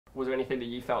Was there anything that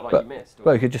you felt like you missed? Or?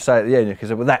 Well, you could just say at the end,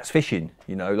 because well, that's fishing,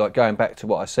 you know, like going back to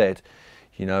what I said,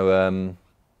 you know,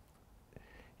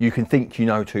 you can think you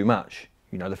know too much.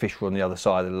 You know, the fish were on the other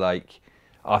side of the lake.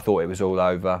 I thought it was all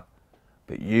over,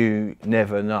 but you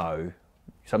never know.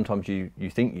 Sometimes you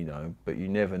think you know, but you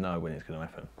never know when it's going to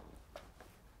happen.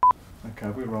 Okay,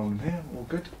 we're rolling here, all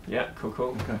good? Yeah, cool,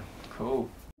 cool. Okay. Cool.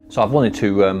 So I've wanted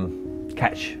to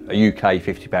catch a UK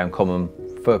 50-pound common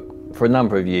for a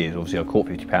number of years. Obviously I caught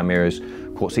 50-pound mirrors,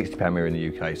 caught 60-pound mirror in the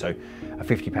UK, so a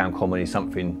 50-pound common is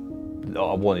something that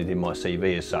I wanted in my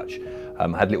CV as such.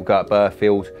 Had a little go at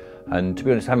Burfield, and to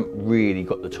be honest I haven't really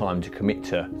got the time to commit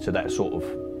to that sort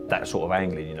of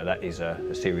angling. You know, that is a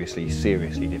seriously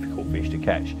difficult fish to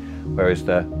catch. Whereas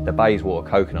the Bayeswater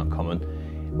coconut common,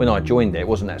 when I joined there, it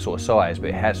wasn't that sort of size, but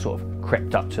it has sort of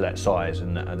crept up to that size,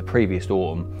 and the previous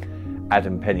autumn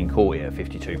Adam Penning caught it at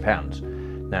 52 pounds.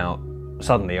 Now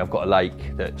suddenly I've got a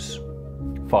lake that's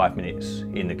 5 minutes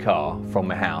in the car from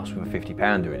my house with a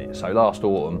 50-pounder in it. So last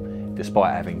autumn,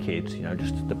 despite having kids, you know,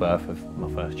 just the birth of my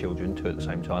first children, 2 at the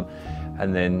same time,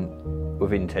 and then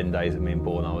within 10 days of being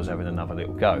born I was having another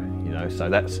little go, you know, so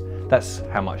that's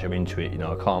how much I'm into it. You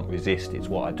know, I can't resist, it's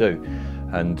what I do.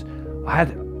 And I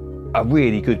had a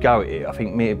really good go at it. I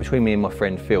think between me and my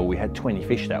friend Phil, we had 20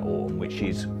 fish that autumn, which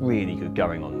is really good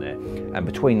going on there. And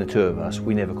between the two of us,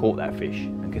 we never caught that fish.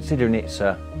 And considering it's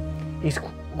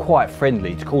quite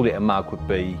friendly, to call it a mug would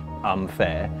be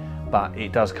unfair, but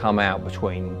it does come out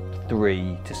between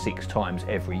 3 to 6 times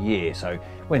every year. So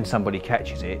when somebody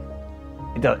catches it,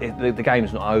 the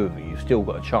game's not over. You've still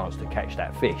got a chance to catch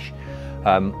that fish.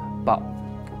 But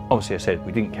obviously I said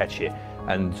we didn't catch it.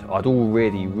 And I'd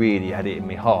already really had it in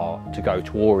my heart to go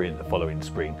to Orient the following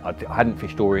spring. I hadn't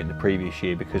fished Orient the previous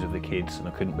year because of the kids and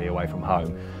I couldn't be away from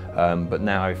home. But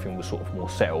now everything was sort of more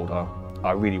settled.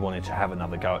 I really wanted to have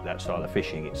another go at that style of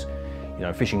fishing. It's, you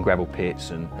know, fishing gravel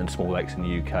pits and small lakes in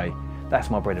the UK.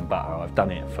 That's my bread and butter. I've done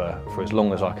it for as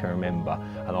long as I can remember,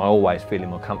 and I always feel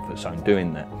in my comfort zone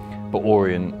doing that. But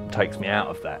Orient takes me out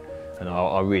of that, and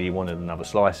I really wanted another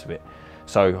slice of it.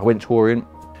 So I went to Orient.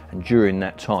 And during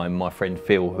that time, my friend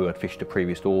Phil, who had fished the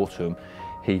previous autumn,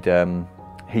 he'd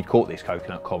caught this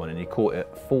coconut common, and he caught it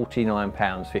at 49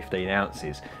 pounds 15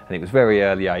 ounces. And it was very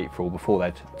early April, before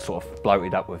they'd sort of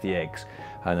bloated up with the eggs.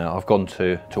 And I've gone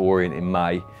to Orient in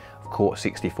May. I've caught a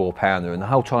 64 pounder, and the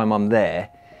whole time I'm there,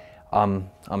 I'm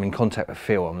in contact with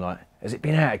Phil. I'm like, has it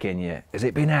been out again yet? Has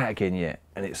it been out again yet?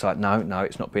 And it's like, no,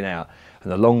 it's not been out.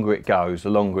 And the longer it goes,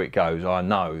 I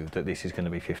know that this is going to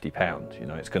be 50 pounds. You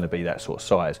know, it's going to be that sort of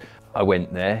size. I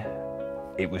went there,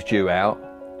 it was due out.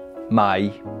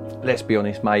 May, let's be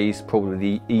honest, May is probably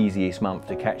the easiest month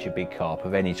to catch a big carp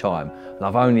of any time. And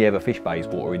I've only ever fished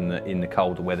Bayeswater in the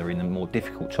colder weather, in the more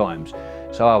difficult times.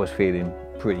 So I was feeling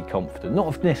pretty confident, not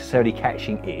of necessarily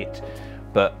catching it,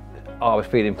 but I was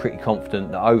feeling pretty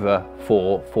confident that over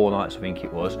four nights, I think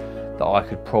it was, that I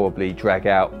could probably drag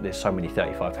out, there's so many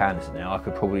 35 pounders now, I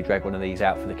could probably drag one of these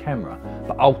out for the camera.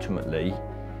 But ultimately,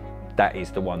 that is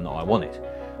the one that I wanted.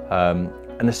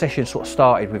 And the session sort of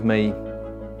started with me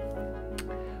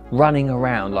running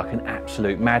around like an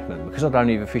absolute madman. Because I'd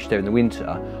only ever fished there in the winter,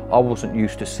 I wasn't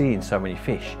used to seeing so many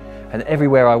fish. And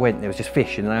everywhere I went, there was just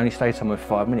fish, and they only stayed somewhere for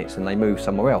 5 minutes and they moved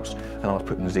somewhere else. And I was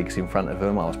putting zigs in front of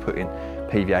them, I was putting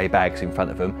PVA bags in front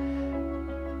of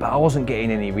them, but I wasn't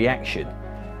getting any reaction.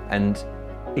 And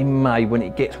in May, when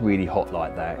it gets really hot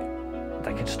like that,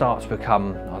 they can start to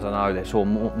become, I don't know, they're sort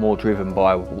of more driven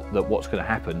by what's going to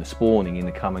happen, the spawning in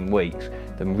the coming weeks,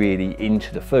 than really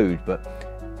into the food. But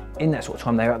in that sort of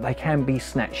time, they can be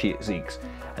snatchy at zigs.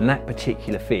 And that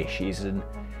particular fish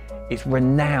it's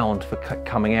renowned for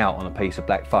coming out on a piece of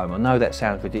black foam. I know that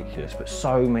sounds ridiculous, but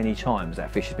so many times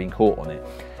that fish has been caught on it.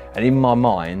 And in my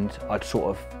mind, I'd sort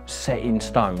of set in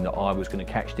stone that I was going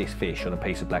to catch this fish on a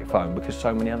piece of black foam because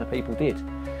so many other people did.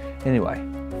 Anyway,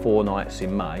 4 nights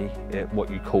in May,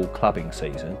 what you call clubbing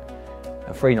season,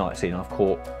 and 3 nights in, I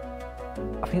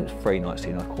think it was 3 nights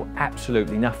in, I caught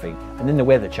absolutely nothing. And then the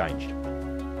weather changed.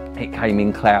 It came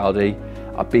in cloudy,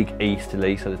 a big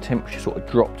easterly, so the temperature sort of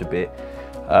dropped a bit.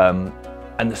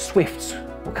 And the swifts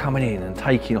were coming in and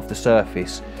taking off the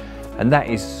surface, and that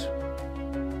is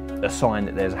a sign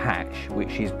that there's a hatch,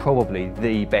 which is probably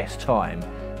the best time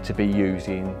to be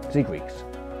using zig rigs.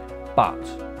 But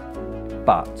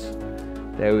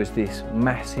there was this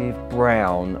massive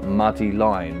brown muddy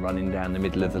line running down the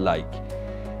middle of the lake,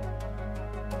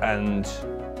 and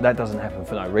that doesn't happen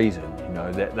for no reason. You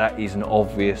know, that is an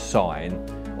obvious sign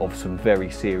of some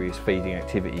very serious feeding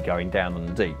activity going down on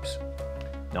the deeps.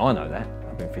 Now I know that,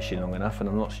 I've been fishing long enough and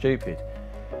I'm not stupid.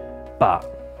 But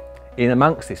in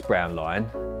amongst this brown line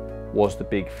was the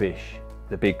big fish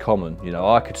the big common. You know,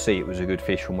 I could see it was a good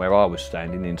fish from where I was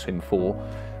standing in swim 4,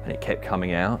 and it kept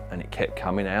coming out and it kept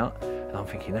coming out, and I'm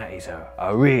thinking that is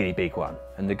a really big one.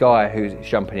 And the guy who's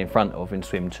jumping in front of in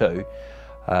swim 2,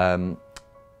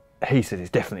 he said it's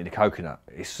definitely the coconut.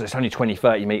 It's only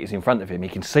 20-30 metres in front of him. He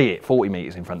can see it. 40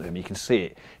 metres in front of him. He can see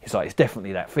it. He's like, it's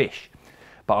definitely that fish.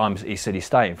 But he said he's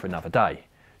staying for another day.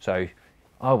 So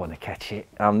I want to catch it.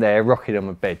 I'm there rocking on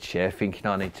my bed chair thinking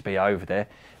I need to be over there.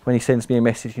 When he sends me a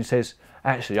message and says,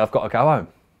 actually, I've got to go home.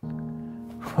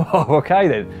 Okay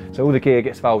then. So all the gear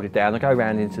gets folded down. I go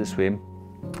round into the swim.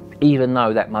 Even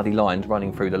though that muddy line's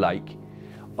running through the lake,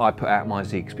 I put out my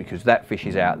zigs because that fish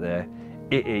is out there.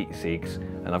 It eats zigs,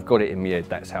 and I've got it in my head,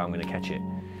 that's how I'm going to catch it.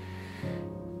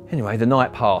 Anyway, the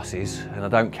night passes and I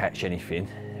don't catch anything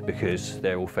because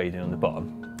they're all feeding on the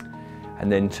bottom.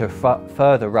 And then to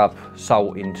further rub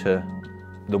salt into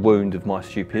the wound of my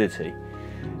stupidity,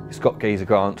 Scott Geezer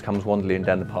Grant comes wandering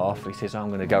down the path. He says, I'm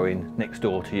going to go in next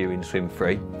door to you in swim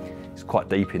 3. It's quite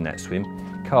deep in that swim.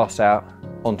 Casts out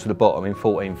onto the bottom in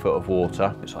 14 foot of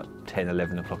water. It's like 10,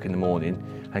 11 o'clock in the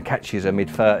morning, and catches a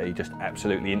mid-30 just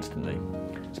absolutely instantly.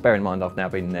 So bear in mind I've now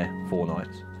been there 4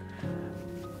 nights.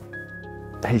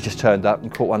 He's just turned up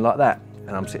and caught one like that,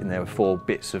 and I'm sitting there with 4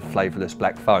 bits of flavourless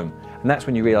black foam. And that's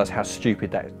when you realise how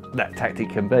stupid that tactic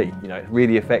can be. You know, it's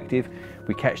really effective.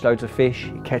 We catch loads of fish,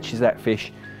 he catches that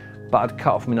fish, but I'd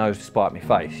cut off my nose to spite my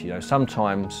face. You know,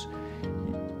 sometimes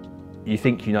you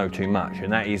think you know too much,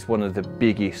 and that is one of the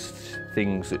biggest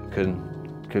things that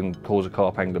can cause a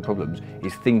carp angler problems,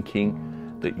 is thinking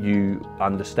that you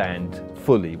understand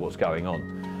fully what's going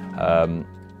on.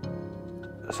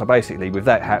 So basically, with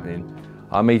that happening,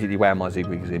 I immediately wound my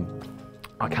zigzags in.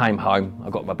 I came home, I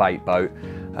got my bait boat,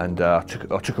 and I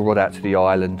took a rod out to the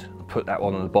island, put that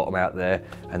one on the bottom out there,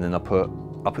 and then I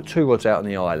put 2 rods out on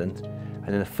the island, and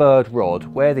then the 3rd rod,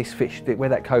 where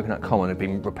that coconut common had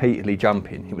been repeatedly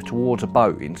jumping, it was towards a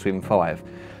boat in swim 5,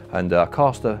 and I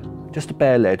cast just a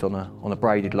bare lead on a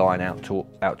braided line out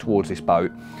towards this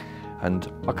boat,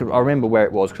 and I remember where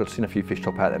it was because I'd seen a few fish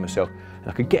drop out there myself, and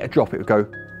I could get a drop, it would go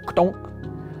donk,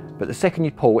 but the second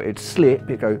you pull it'd slip,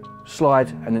 it'd go slide,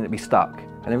 and then it'd be stuck,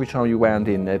 and every time you wound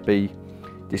in there'd be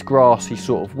this grassy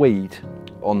sort of weed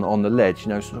on the ledge, you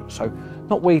know, so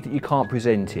not weed that you can't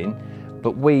present in,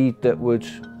 but weed that would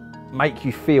make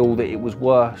you feel that it was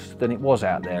worse than it was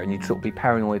out there, and you'd sort of be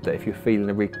paranoid that if you're feeling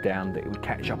a rig down that it would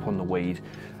catch up on the weed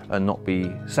and not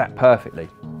be sat perfectly.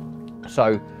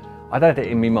 So I'd had it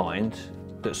in my mind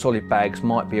that solid bags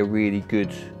might be a really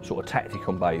good sort of tactic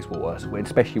on Bayeswater,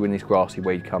 especially when this grassy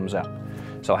weed comes up.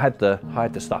 So I had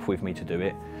the stuff with me to do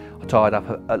it. I tied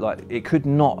up like it could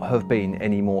not have been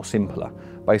any more simpler.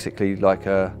 Basically, like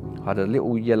I had a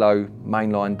little yellow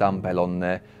mainline dumbbell on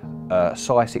there,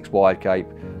 size 6 wide gape,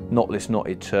 knotless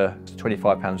knotted to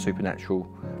 25-pound supernatural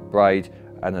braid,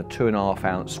 and a 2.5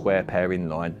 ounce square pair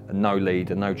inline, and no lead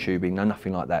and no tubing, no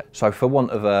nothing like that. So for want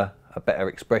of a better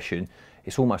expression,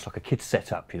 it's almost like a kid's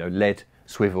setup, you know, lead,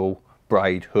 swivel,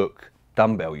 braid, hook,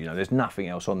 dumbbell, you know, there's nothing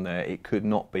else on there. It could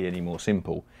not be any more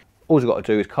simple. All you've got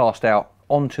to do is cast out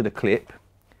onto the clip,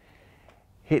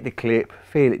 hit the clip,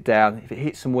 feel it down. If it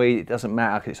hits some weed, it doesn't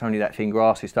matter because it's only that thin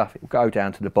grassy stuff. It will go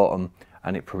down to the bottom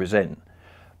and it present.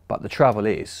 But the trouble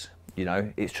is, you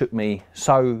know, it took me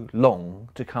so long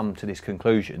to come to this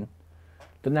conclusion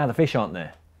that now the fish aren't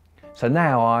there. So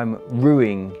now I'm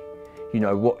ruining, you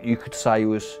know, what you could say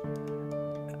was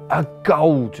a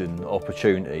golden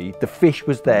opportunity. The fish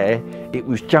was there, it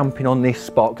was jumping on this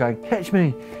spot going, catch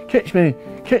me, catch me,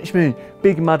 catch me.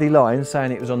 Big muddy line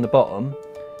saying it was on the bottom,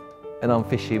 and I'm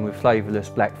fishing with flavourless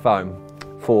black foam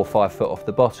 4 or 5 foot off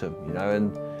the bottom, you know,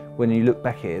 and when you look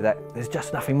back at it, there's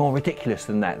just nothing more ridiculous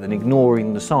than that, than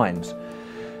ignoring the signs.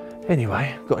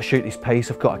 Anyway, I've got to shoot this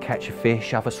piece, I've got to catch a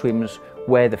fish, other swims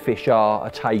where the fish are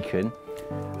taken,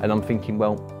 and I'm thinking,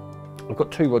 well, I've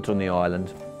got 2 rods on the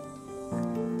island.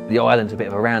 The island's a bit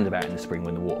of a roundabout in the spring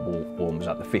when the water warms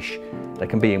up. The fish, they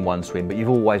can be in one swim, but you've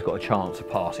always got a chance of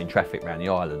passing traffic around the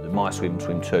island. And my swim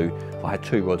 2, I had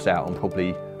 2 rods out on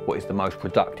probably what is the most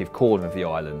productive corner of the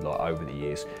island, like over the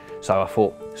years. So I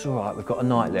thought, it's all right, we've got a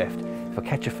night left. If I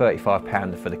catch a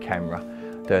 35-pounder for the camera,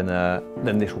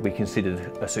 then this will be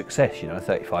considered a success. You know, a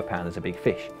 35-pounder is a big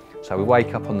fish. So we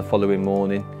wake up on the following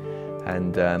morning,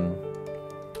 and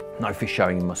no fish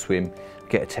showing in my swim.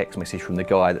 Get a text message from the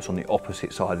guy that's on the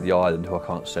opposite side of the island who I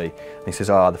can't see, and he says,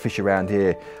 the fish around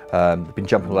here have been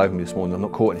jumping all over me this morning, I've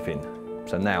not caught anything.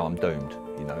 So now I'm doomed,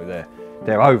 you know,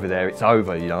 they're over there, it's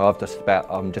over, you know,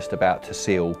 I'm just about to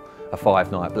seal a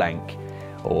 5-night blank,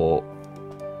 or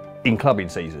in clubbing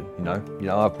season, you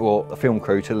know, I've brought a film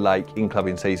crew to the lake in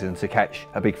clubbing season to catch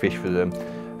a big fish for them,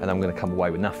 and I'm going to come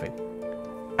away with nothing.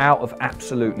 out of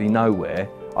absolutely nowhere,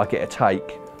 I get a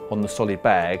take on the solid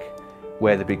bag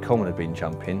where the big common had been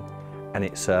jumping, and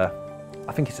it's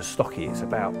I think it's a stocky. It's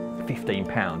about 15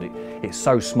 pound. It's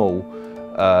so small,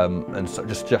 and so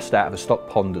just out of a stock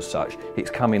pond as such.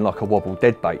 It's coming like a wobble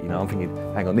dead bait, you know. I'm thinking,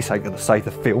 hang on, this ain't going to save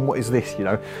the film. What is this, you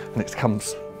know? And it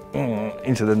comes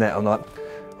into the net. I'm like,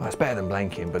 well, it's better than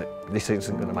blanking, but this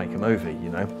isn't going to make a movie, you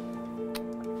know.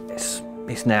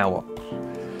 It's now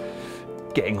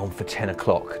getting on for 10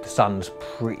 o'clock. The sun's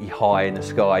pretty high in the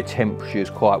sky. Temperature's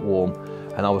quite warm.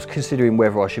 And I was considering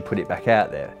whether I should put it back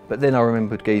out there. But then I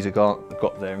remembered Geezer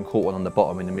got there and caught one on the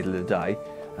bottom in the middle of the day,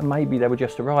 and maybe they were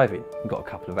just arriving. I've got a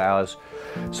couple of hours.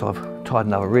 So I've tied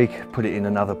another rig, put it in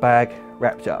another bag,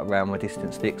 wrapped it up around my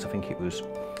distance sticks. I think it was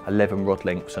 11 rod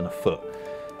lengths and a foot.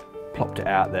 Plopped it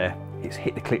out there. It's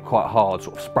hit the clip quite hard,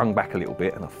 sort of sprung back a little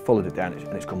bit, and I followed it down and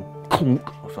it's gone clunk.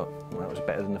 I was like, well, that was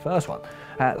better than the first one.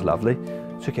 That was lovely.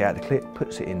 Took it out of the clip,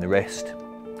 puts it in the rest.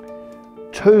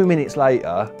 2 minutes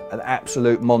later, an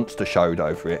absolute monster showed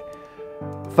over it.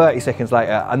 30 seconds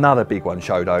later, another big one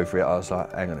showed over it. I was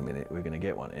like, hang on a minute, we're going to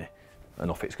get one here. And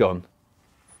off it's gone.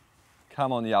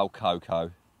 Come on, the old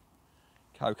Coco.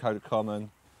 Coco the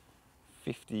common,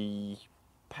 £50,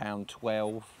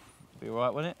 12. Be all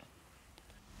right, wouldn't it?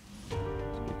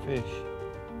 It's a big fish.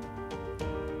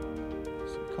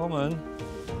 It's a common.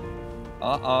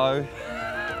 Uh-oh.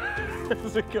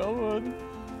 It's a common.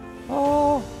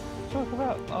 Oh. Talk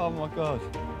about, oh my God.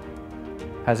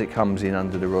 As it comes in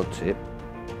under the rod tip,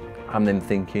 I'm then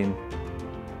thinking,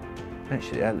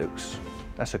 actually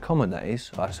that's a common, that is.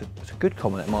 It's a good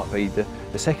common. It might be the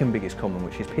second biggest common,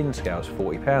 which is pin scales,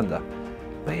 40 pounder.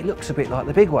 But it looks a bit like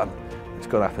the big one. It's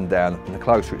gone up and down, and the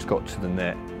closer it's got to the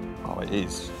net, oh it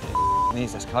is. It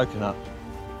is, that's coconut.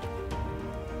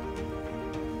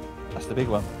 That's the big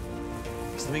one.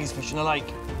 That's the biggest fish in the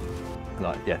lake.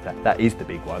 Like, yeah, that is the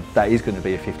big one. That is going to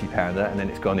be a 50 pounder, and then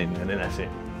it's gone in, and then that's it.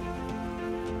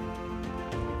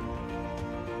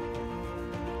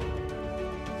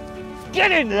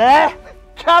 Get in there!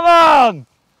 Come on!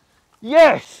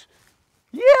 Yes!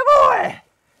 Yeah, boy!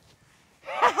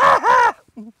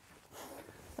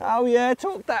 Oh yeah,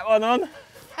 talk that one on.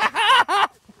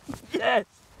 Yes!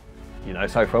 You know,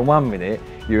 so for 1 minute,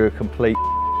 you're a complete,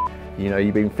 you know,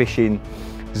 you've been fishing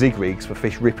zig rigs for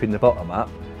fish ripping the bottom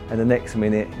up, and the next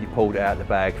minute you pulled it out of the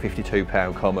bag, 52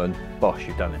 pound common, bosh,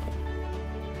 you've done it.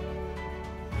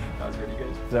 That was really good.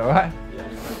 Is that right? Yeah.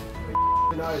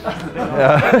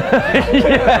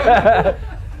 Yeah.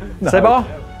 No. Seba?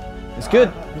 It's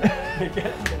good.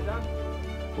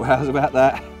 Well, how's about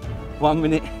that? 1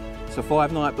 minute, it's a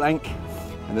 5-night blank,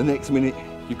 and the next minute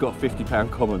you've got a 50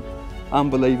 pound common.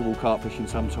 Unbelievable carp fishing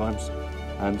sometimes,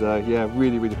 and yeah,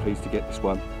 really, really pleased to get this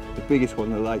one. The biggest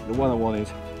one in the lake, the one I wanted.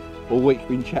 All week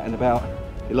been chatting about,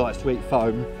 he likes to eat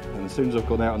foam, and as soon as I've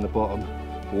gone out on the bottom,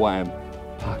 wham,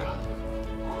 pucker.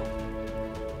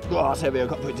 Oh, it's heavy, I've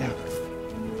got to put it down.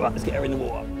 Right, let's get her in the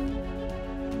water.